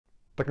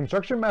The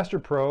Construction Master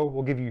Pro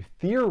will give you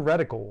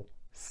theoretical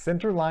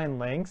centerline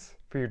lengths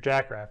for your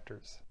jack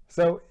rafters.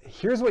 So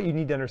here's what you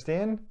need to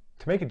understand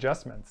to make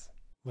adjustments.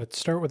 Let's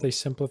start with a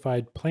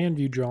simplified plan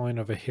view drawing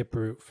of a hip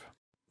roof.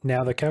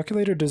 Now the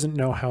calculator doesn't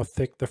know how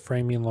thick the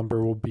framing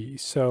lumber will be,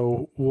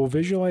 so we'll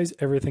visualize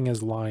everything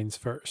as lines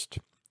first.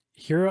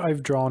 Here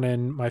I've drawn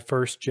in my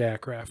first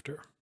jack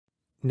rafter.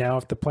 Now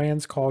if the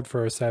plan's called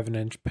for a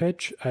 7-inch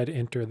pitch, I'd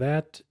enter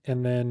that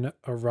and then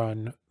a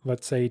run,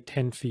 let's say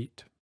 10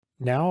 feet.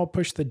 Now I'll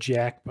push the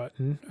jack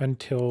button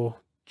until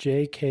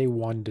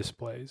JK1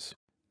 displays.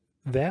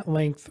 That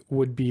length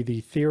would be the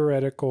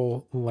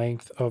theoretical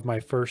length of my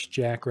first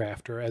jack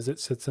rafter as it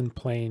sits in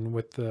plane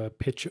with the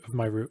pitch of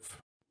my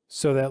roof.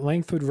 So that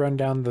length would run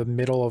down the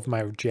middle of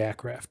my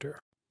jack rafter.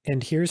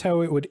 And here's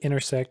how it would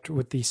intersect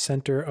with the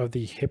center of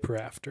the hip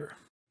rafter.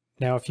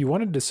 Now if you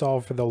wanted to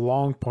solve for the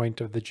long point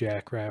of the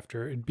jack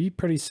rafter, it'd be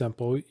pretty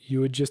simple.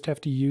 You would just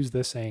have to use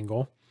this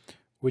angle,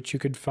 which you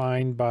could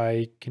find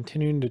by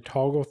continuing to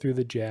toggle through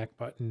the jack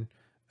button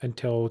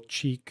until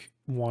cheek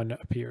 1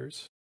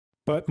 appears.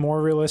 But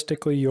more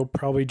realistically, you'll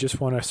probably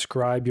just want to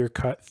scribe your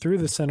cut through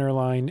the center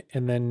line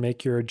and then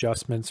make your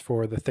adjustments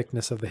for the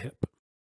thickness of the hip.